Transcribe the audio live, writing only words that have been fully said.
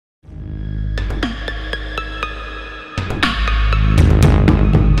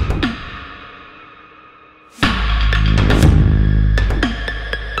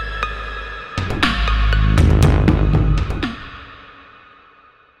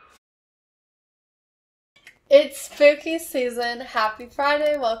It's spooky season. Happy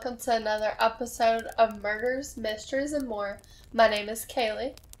Friday. Welcome to another episode of Murders, Mysteries, and More. My name is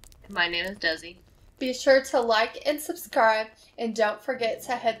Kaylee. My name is Desi. Be sure to like and subscribe, and don't forget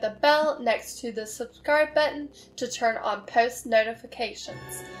to hit the bell next to the subscribe button to turn on post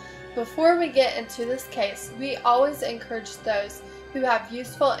notifications. Before we get into this case, we always encourage those who have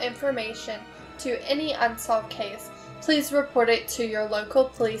useful information to any unsolved case, please report it to your local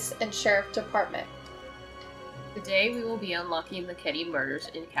police and sheriff department. Today we will be unlocking the Keddie murders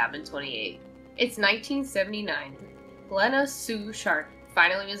in Cabin 28. It's 1979. Glenna Sue Sharp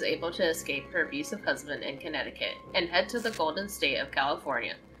finally was able to escape her abusive husband in Connecticut and head to the Golden State of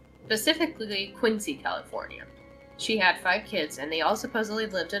California, specifically Quincy, California. She had 5 kids, and they all supposedly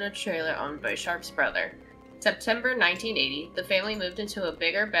lived in a trailer owned by Sharp's brother. September 1980, the family moved into a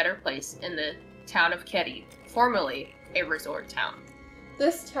bigger, better place in the town of Keddie, formerly a resort town.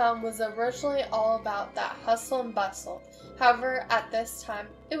 This town was originally all about that hustle and bustle. However, at this time,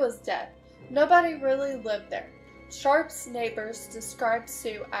 it was dead. Nobody really lived there. Sharp's neighbors described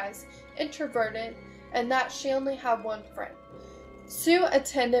Sue as introverted and that she only had one friend. Sue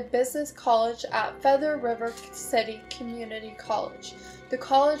attended business college at Feather River City Community College. The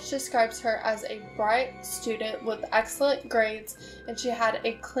college describes her as a bright student with excellent grades, and she had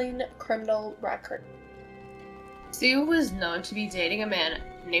a clean criminal record. Sue was known to be dating a man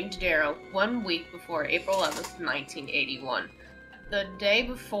named Darryl 1 week before April 11th, 1981. The day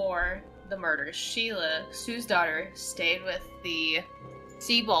before the murders, Sheila, Sue's daughter, stayed with the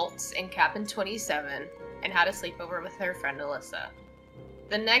Seabolts in Cabin 27 and had a sleepover with her friend Alyssa.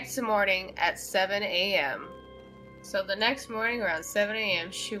 The next morning at 7 a.m., around 7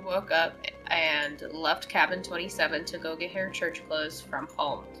 a.m., she woke up and left Cabin 27 to go get her church clothes from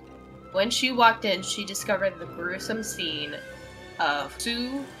home. When she walked in, she discovered the gruesome scene of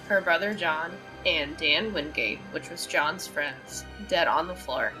Sue, her brother John, and Dan Wingate, which was John's friend, dead on the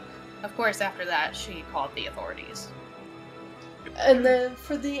floor. Of course, after that, she called the authorities. And then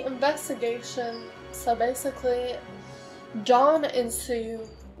for the investigation, so basically, John and Sue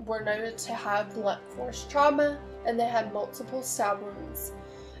were noted to have blunt force trauma, and they had multiple stab wounds.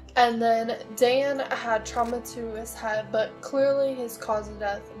 And then Dan had trauma to his head, but clearly his cause of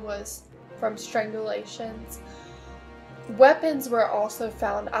death was from strangulations. Weapons were also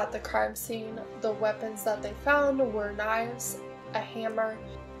found at the crime scene. The weapons that they found were knives, a hammer.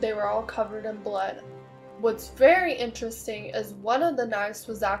 They were all covered in blood. What's very interesting is one of the knives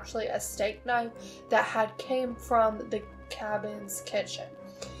was actually a steak knife that had came from the cabin's kitchen.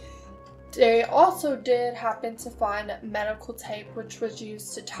 They also did happen to find medical tape, which was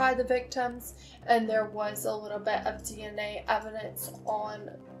used to tie the victims, and there was a little bit of DNA evidence on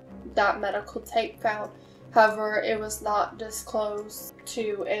that medical tape found. However, it was not disclosed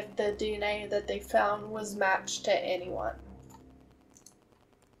to if the DNA that they found was matched to anyone.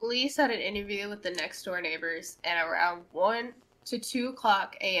 Police had an interview with the next door neighbors, and around 1 to 2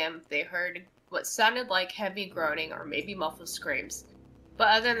 o'clock a.m., they heard what sounded like heavy groaning or maybe muffled screams. But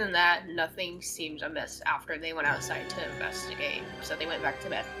other than that, nothing seemed amiss after they went outside to investigate, so they went back to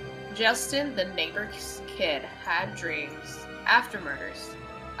bed. Justin, the neighbor's kid, had dreams after murders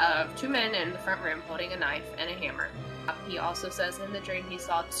of 2 men in the front room holding a knife and a hammer. He also says in the dream he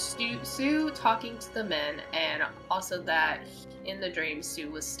saw Sue talking to the men, and also that in the dream Sue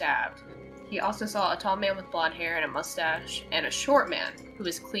was stabbed. He also saw a tall man with blonde hair and a mustache, and a short man who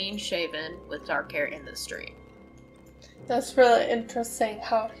was clean shaven with dark hair in the street. That's really interesting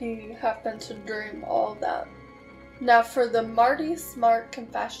how he happened to dream all that. Now for the Marty Smartt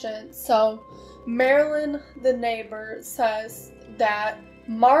confession, so Marilyn, the neighbor, says that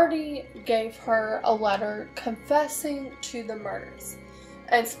Marty gave her a letter confessing to the murders.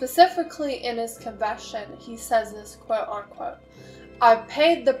 And specifically in his confession, he says this, quote unquote, "I've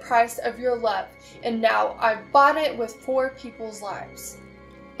paid the price of your love, and now I've bought it with 4 people's lives."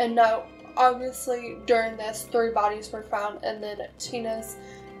 And now, obviously, during this, 3 bodies were found, and then Tina's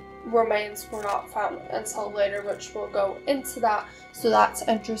remains were not found until later, which we'll go into that. So that's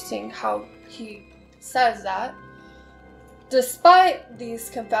interesting how he says that. Despite these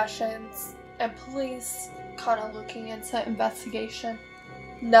confessions and police kind of looking into investigation,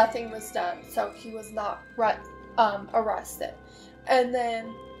 nothing was done, so he was not arrested. And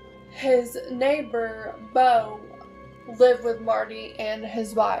then his neighbor, Bo, lived with Marty and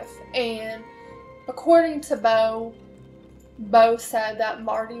his wife, and according to Bo said that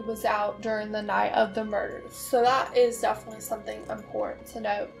Marty was out during the night of the murders, so that is definitely something important to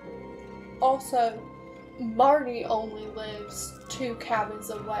note. Also, Marty only lives 2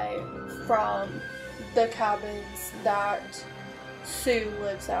 cabins away from the cabins that Sue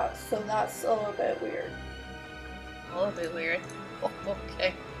lives at, so that's a little bit weird. A little bit weird. Oh,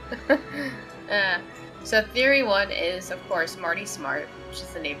 okay. So theory 1 is, of course, Marty Smartt, which is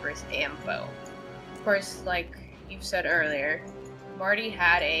the neighbor's ambo. Of course, like you've said earlier, Marty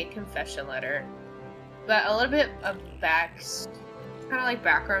had a confession letter. But a little bit of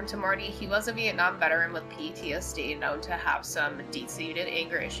background to Marty. He was a Vietnam veteran with PTSD, known to have some deep-seated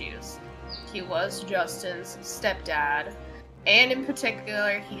anger issues. He was Justin's stepdad, and in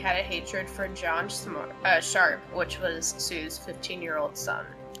particular, he had a hatred for John Sharp, which was Sue's 15-year-old son.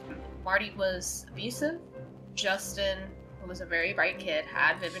 Marty was abusive. Justin, who was a very bright kid,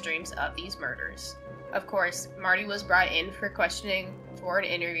 had vivid dreams of these murders. Of course, Marty was brought in for questioning for an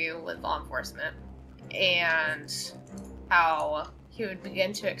interview with law enforcement, and how he would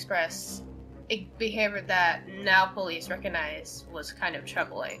begin to express a behavior that now police recognize was kind of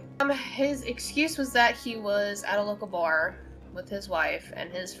troubling. His excuse was that he was at a local bar with his wife and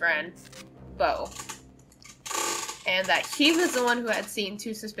his friend, Bo, and that he was the one who had seen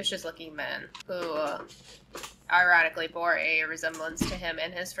 2 suspicious-looking men who, ironically, bore a resemblance to him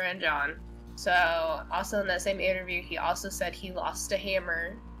and his friend John. So, also in that same interview, he also said he lost a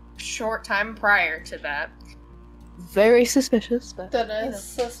hammer short time prior to that. Very suspicious, but that is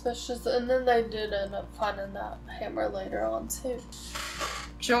suspicious, and then they did end up finding that hammer later on too.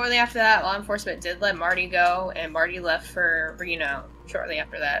 Shortly after that, law enforcement did let Marty go, and Marty left for Reno shortly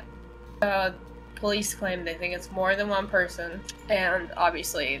after that. Police claim they think it's more than one person, and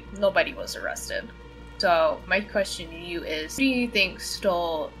obviously nobody was arrested. So my question to you is, who do you think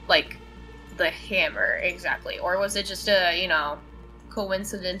stole, like, the hammer exactly? Or was it just a,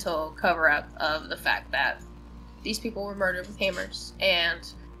 coincidental cover-up of the fact that these people were murdered with hammers,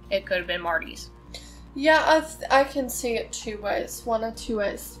 and it could have been Marty's? Yeah, I can see it 2 ways. 1 of 2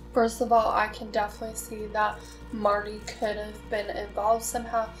 ways. First of all, I can definitely see that Marty could have been involved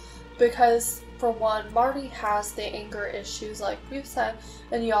somehow, because for one, Marty has the anger issues like you said,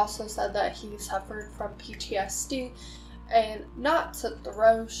 and you also said that he suffered from PTSD, and not to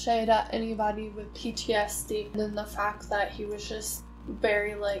throw shade at anybody with PTSD, then the fact that he was just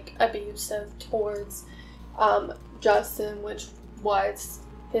very abusive towards Justin, which was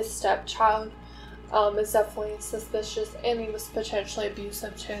his stepchild, is definitely suspicious, and he was potentially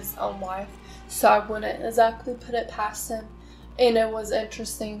abusive to his own wife, so I wouldn't exactly put it past him. And it was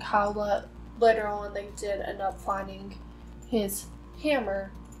interesting how later on they did end up finding his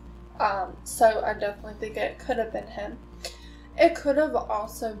hammer, so I definitely think it could have been him. It could have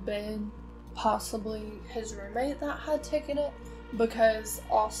also been possibly his roommate that had taken it, because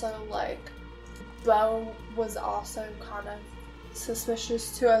also Bo was also kind of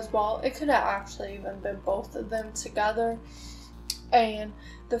suspicious too as well. It could have actually even been both of them together, and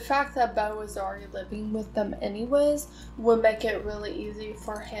the fact that Bo was already living with them anyways would make it really easy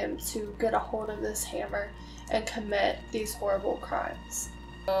for him to get a hold of this hammer and commit these horrible crimes.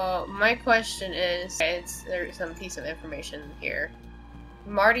 My question is, there's some piece of information here.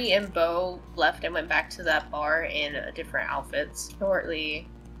 Marty and Bo left and went back to that bar in different outfits shortly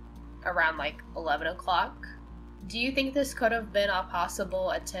around 11 o'clock. Do you think this could have been a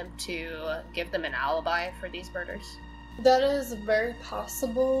possible attempt to give them an alibi for these murders? That is very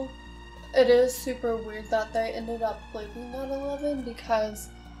possible. It is super weird that they ended up leaving at 11, because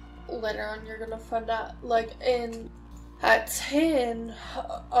later on you're gonna find out, at 10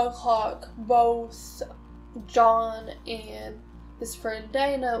 o'clock, both John and his friend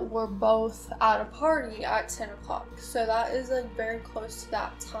Dana were both at a party at 10 o'clock. So that is very close to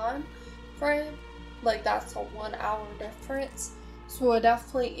that time frame. That's a 1 hour difference. So it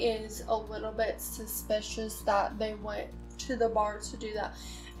definitely is a little bit suspicious that they went to the bar to do that.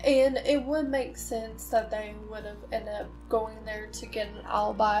 And it would make sense that they would have ended up going there to get an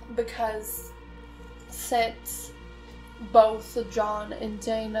alibi, because since both John and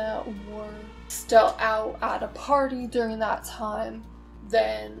Dana were still out at a party during that time,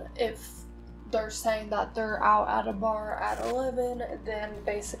 then if they're saying that they're out at a bar at 11, then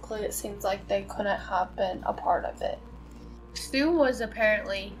basically it seems like they couldn't have been a part of it. Stu was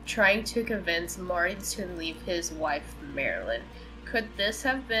apparently trying to convince Marty to leave his wife, Marilyn. Could this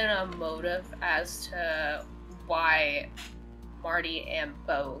have been a motive as to why Marty and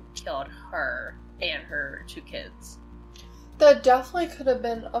Bo killed her and her 2 kids? That definitely could have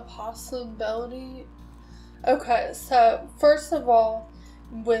been a possibility. Okay, so first of all,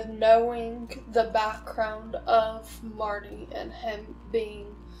 with knowing the background of Marty and him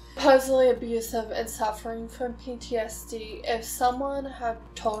being supposedly abusive and suffering from PTSD, if someone had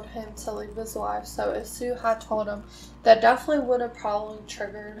told him to leave his wife, so if Sue had told him, that definitely would have probably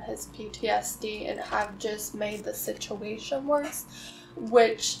triggered his PTSD and have just made the situation worse.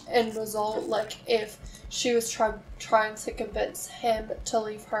 which in result, like, if she was trying to convince him to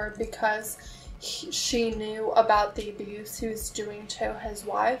leave her because she knew about the abuse he was doing to his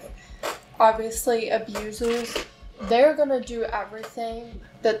wife. Obviously, abusers, they're going to do everything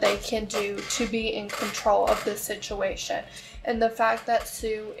that they can do to be in control of the situation. And the fact that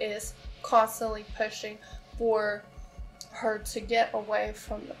Sue is constantly pushing for her to get away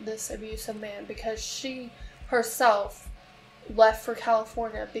from this abusive man, because she herself left for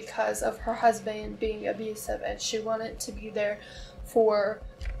California because of her husband being abusive, and she wanted to be there for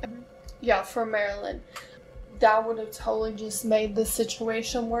Marilyn. That would have totally just made the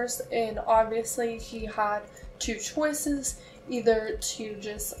situation worse. And obviously he had two choices: either to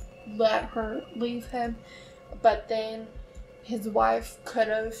just let her leave him, but then his wife could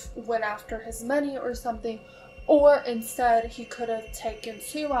have went after his money or something, or instead he could have taken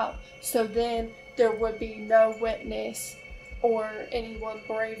Sue out, so then there would be no witness or anyone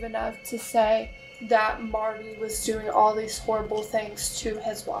brave enough to say that Marty was doing all these horrible things to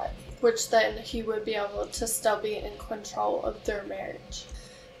his wife, which then he would be able to still be in control of their marriage.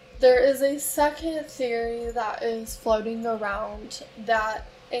 There is a second theory that is floating around, that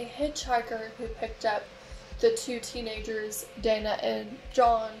a hitchhiker who picked up the two teenagers, Dana and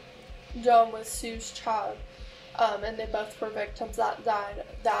John was Sue's child, and they both were victims that died,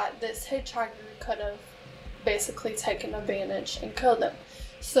 that this hitchhiker could have basically taken advantage and killed them.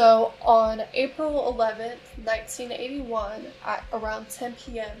 So on April 11th, 1981, at around 10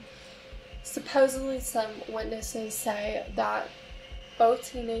 p.m., supposedly some witnesses say that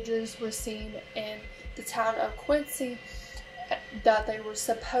both teenagers were seen in the town of Quincy, that they were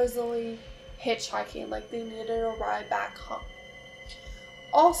supposedly hitchhiking, like they needed a ride back home.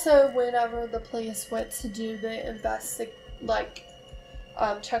 Also, whenever the police went to do the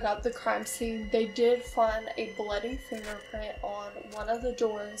check out the crime scene, they did find a bloody fingerprint on one of the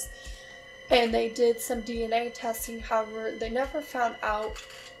doors, and they did some DNA testing. However, they never found out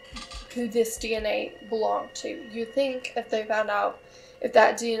who this DNA belonged to. You think if they found out if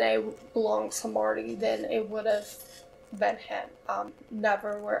that DNA belonged to Marty, then it would have been him.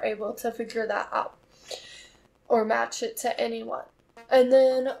 Never were able to figure that out or match it to anyone. And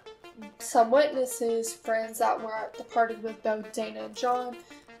then some witnesses, friends that were at the party with both Dana and John,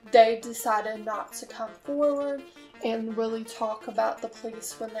 they decided not to come forward and really talk about the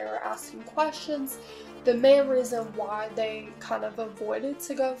police when they were asking questions. The main reason why they kind of avoided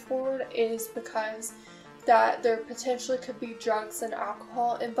to go forward is because that there potentially could be drugs and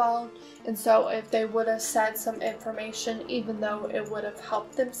alcohol involved, and so if they would have said some information, even though it would have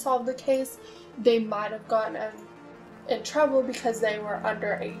helped them solve the case, they might have gotten in trouble because they were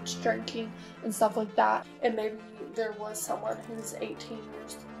underage drinking and stuff like that. And maybe there was someone who's 18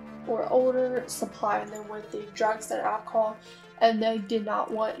 years or older supplying them with the drugs and alcohol, and they did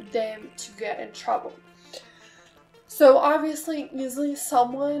not want them to get in trouble. So obviously, easily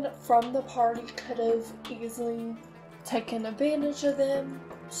someone from the party could have easily taken advantage of them,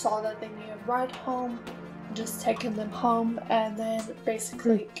 saw that they needed a ride home, just taken them home, and then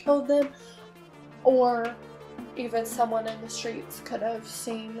basically killed them. Or even someone in the streets could have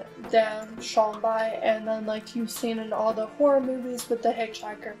seen them shown by, and then, like you've seen in all the horror movies with the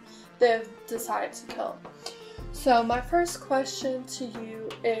hitchhiker, they've decided to kill him. So my first question to you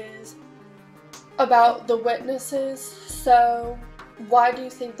is about the witnesses. So why do you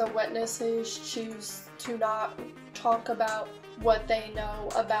think the witnesses choose to not talk about what they know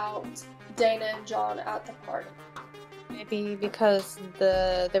about Dana and John at the party? Maybe because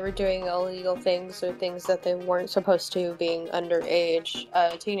they were doing illegal things or things that they weren't supposed to, being underage,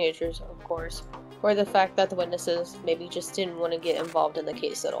 teenagers, of course. Or the fact that the witnesses maybe just didn't want to get involved in the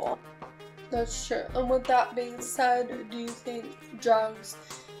case at all. That's true. And with that being said, do you think drugs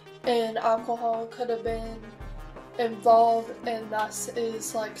and alcohol could have been involved, and thus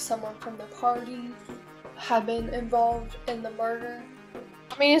is like someone from the party had been involved in the murder?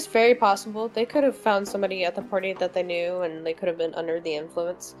 I mean, it's very possible. They could have found somebody at the party that they knew, and they could have been under the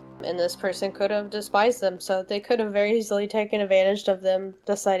influence. And this person could have despised them, so they could have very easily taken advantage of them,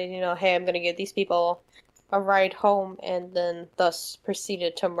 deciding, hey, I'm going to get these people a ride home, and then thus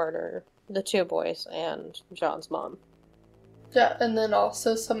proceeded to murder the two boys and John's mom. Yeah, and then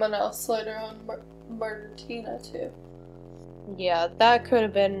also someone else later on murdered Tina too. Yeah, that could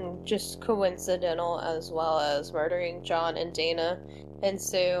have been just coincidental, as well as murdering John and Dana and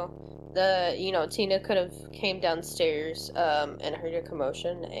Sue. Tina could have came downstairs and heard a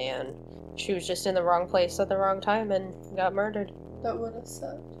commotion, and she was just in the wrong place at the wrong time and got murdered. That would have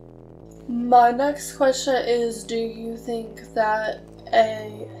sucked. My next question is, do you think that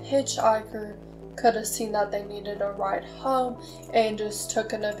a hitchhiker could have seen that they needed a ride home and just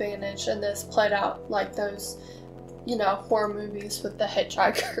took an advantage, and this played out like those, horror movies with the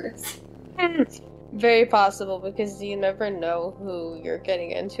hitchhikers. Very possible, because you never know who you're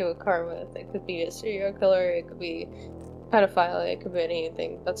getting into a car with. It could be a serial killer, it could be pedophile, it could be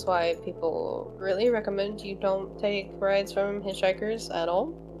anything. That's why people really recommend you don't take rides from hitchhikers at all,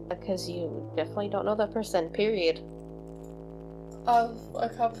 because you definitely don't know that person, period. A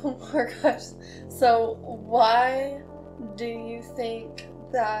couple more questions. So, why do you think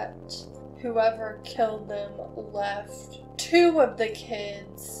that whoever killed them left two of the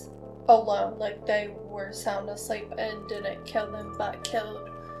kids alone? Like, they were sound asleep and didn't kill them, but killed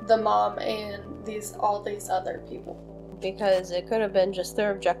the mom and all these other people? Because it could have been just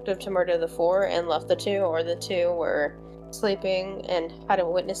their objective to murder the four and left the two, or the two were sleeping and hadn't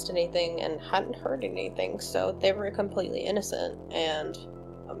witnessed anything and hadn't heard anything, so they were completely innocent, and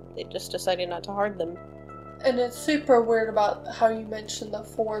they just decided not to harm them. And it's super weird about how you mentioned the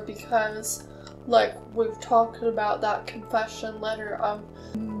four, because, like, we've talked about that confession letter of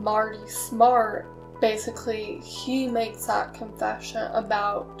Marty Smartt. Basically, he makes that confession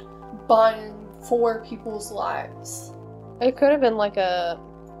about buying 4 people's lives. It could have been like a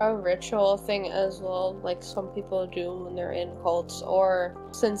ritual thing as well, like some people do when they're in cults, or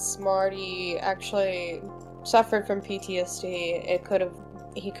since Marty actually suffered from PTSD,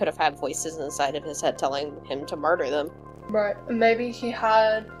 he could have had voices inside of his head telling him to murder them. Right. Maybe he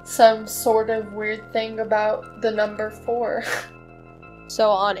had some sort of weird thing about the number 4. So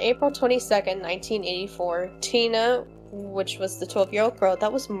on April 22nd, 1984, Tina, which was the 12-year-old girl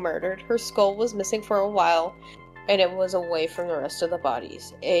that was murdered, her skull was missing for a while, and it was away from the rest of the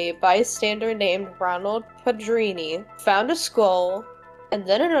bodies. A bystander named Ronald Padrini found a skull, and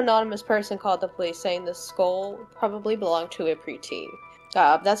then an anonymous person called the police saying the skull probably belonged to a preteen.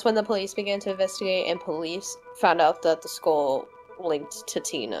 That's when the police began to investigate, and police found out that the skull linked to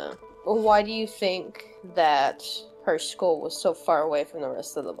Tina. Why do you think that her skull was so far away from the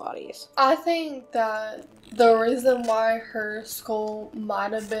rest of the bodies? I think that the reason why her skull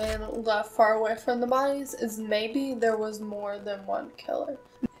might have been left far away from the bodies is maybe there was more than one killer.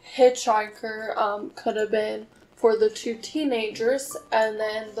 Hitchhiker could have been for the 2 teenagers, and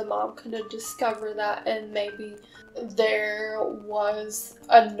then the mom could have discovered that, and maybe there was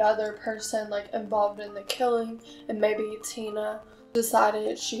another person like involved in the killing, and maybe Tina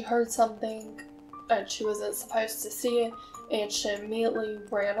decided she heard something and she wasn't supposed to see it, and she immediately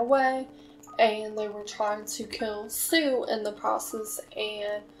ran away, and they were trying to kill Sue in the process.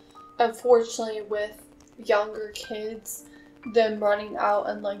 And unfortunately, with younger kids, them running out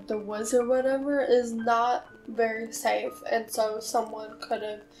in like the woods or whatever is not very safe, and so someone could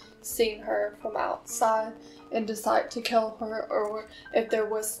have seen her from outside and decided to kill her. Or if there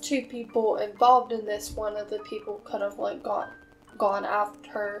was 2 people involved in this, one of the people could have like gone after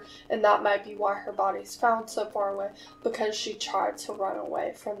her, and that might be why her body's found so far away, because she tried to run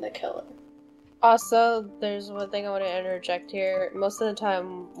away from the killer. Also, there's one thing I want to interject here. Most of the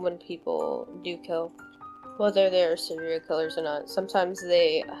time when people do kill, whether they're serial killers or not, sometimes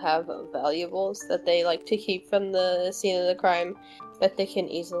they have valuables that they like to keep from the scene of the crime that they can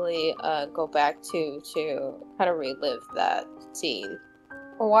easily go back to kind of relive that scene.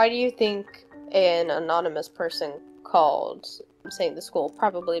 Why do you think an anonymous person called saying the skull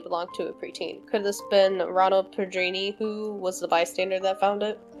probably belonged to a preteen? Could this been Ronald Padrini, who was the bystander that found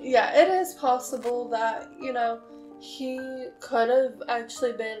it? Yeah, it is possible that, he could have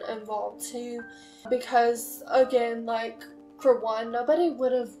actually been involved too, because again, like, for one, nobody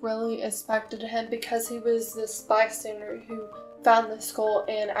would have really expected him, because he was this bystander who found the skull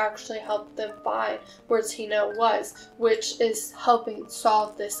and actually helped them find where Tina was, which is helping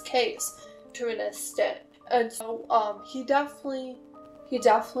solve this case to an extent. And so he definitely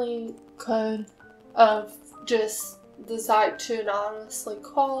could have just decided to anonymously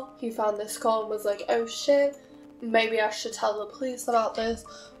call. He found this skull and was like, oh shit, maybe I should tell the police about this.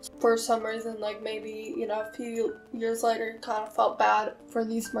 For some reason, like, maybe, a few years later, he kind of felt bad for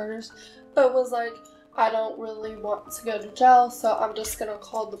these murders, but was like, I don't really want to go to jail, so I'm just gonna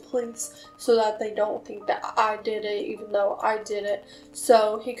call the police so that they don't think that I did it, even though I did it.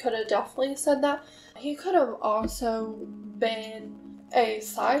 So he could have definitely said that. He could have also been a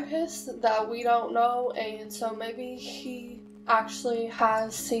scientist that we don't know, and so maybe he actually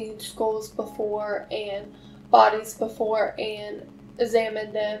has seen skulls before and bodies before and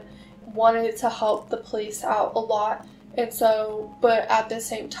examined them, wanted to help the police out a lot. And so, but at the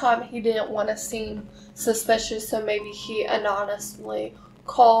same time, he didn't want to seem suspicious, so maybe he anonymously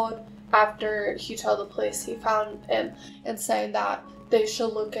called after he told the police he found him, and saying that they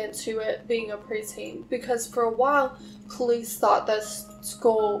should look into it being a preteen, because for a while police thought that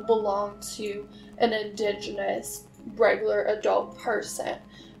school belonged to an indigenous regular adult person,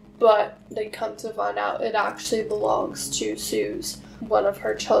 but they come to find out it actually belongs to Sue's, one of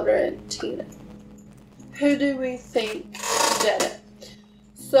her children, Tina. Who do we think did it?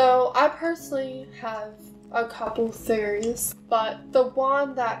 So I personally have a couple theories, but the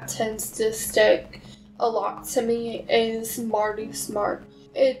one that tends to stick a lot to me is Marty Smartt.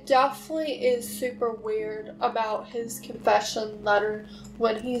 It definitely is super weird about his confession letter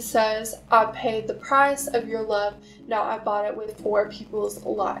when he says, "I paid the price of your love, now I bought it with 4 people's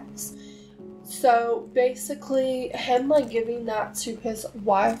lives." So basically, him like giving that to his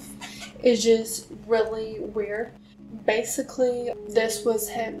wife is just really weird. Basically, this was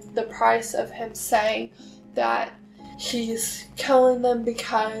him, the price of him saying that he's killing them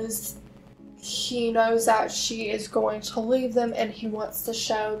because he knows that she is going to leave them, and he wants to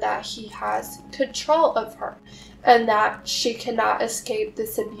show that he has control of her and that she cannot escape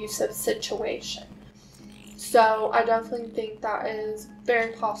this abusive situation. So I definitely think that is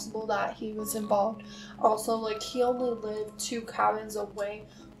very possible that he was involved. Also, like, he only lived 2 cabins away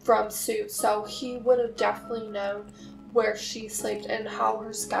from Sue, so he would have definitely known where she slept and how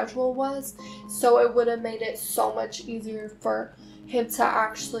her schedule was, so it would have made it so much easier for him to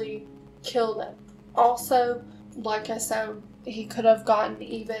actually kill them. Also, like I said, he could have gotten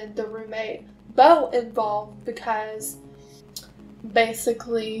even the roommate Bo involved, because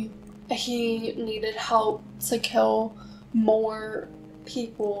basically he needed help to kill more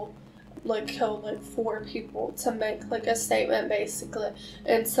people, like kill like 4 people to make like a statement basically.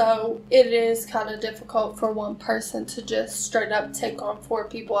 And so it is kind of difficult for one person to just straight up take on 4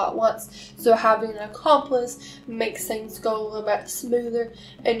 people at once. So having an accomplice makes things go a little bit smoother,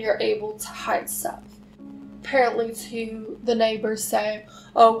 and you're able to hide stuff. Apparently too, the neighbors say,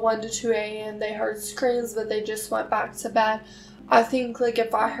 1 to 2 a.m. they heard screams, but they just went back to bed. I think like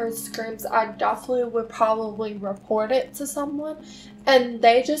if I heard screams, I definitely would probably report it to someone, and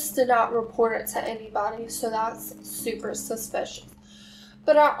they just did not report it to anybody, so that's super suspicious.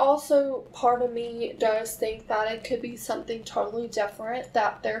 But I also, part of me does think that it could be something totally different,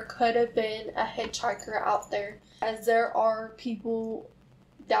 that there could have been a hitchhiker out there, as there are people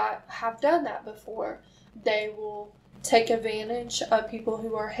that have done that before. They will take advantage of people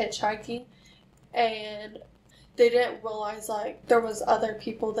who are hitchhiking, and they didn't realize like there was other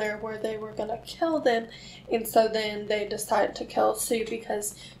people there where they were gonna kill them, and so then they decided to kill Sue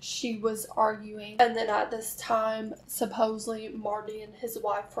because she was arguing. And then at this time, supposedly Marty and his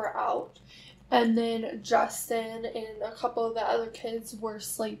wife were out, and then Justin and a couple of the other kids were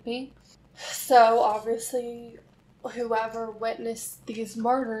sleeping. So obviously whoever witnessed these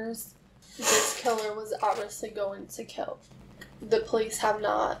murders, this killer was obviously going to kill. The police have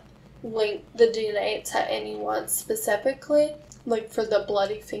not linked the DNA to anyone specifically, like for the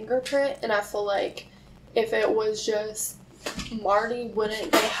bloody fingerprint, and I feel like if it was just Marty,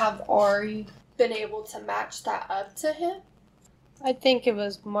 wouldn't they have already been able to match that up to him? I think it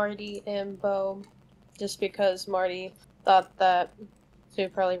was Marty and Bo, just because Marty thought that Sue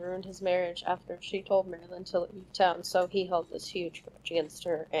probably ruined his marriage after she told Marilyn to leave town, so he held this huge grudge against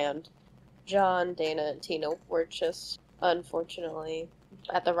her, and John, Dana, and Tina were just, unfortunately,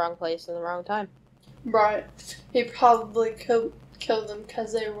 at the wrong place in the wrong time. Right. He probably killed them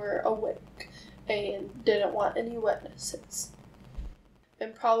because they were awake and didn't want any witnesses.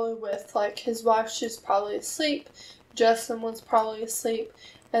 And probably with, like, his wife, she's probably asleep, Justin was probably asleep,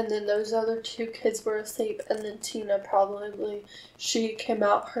 and then those other 2 kids were asleep, and then Tina probably, she came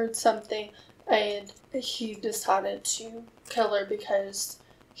out, heard something, and he decided to kill her because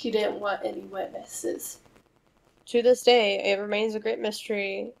he didn't want any witnesses. To this day, it remains a great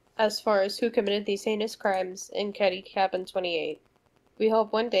mystery as far as who committed these heinous crimes in Keddie Cabin 28. We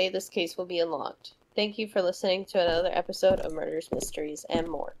hope one day this case will be unlocked. Thank you for listening to another episode of Murders, Mysteries, and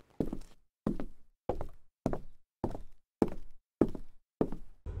More.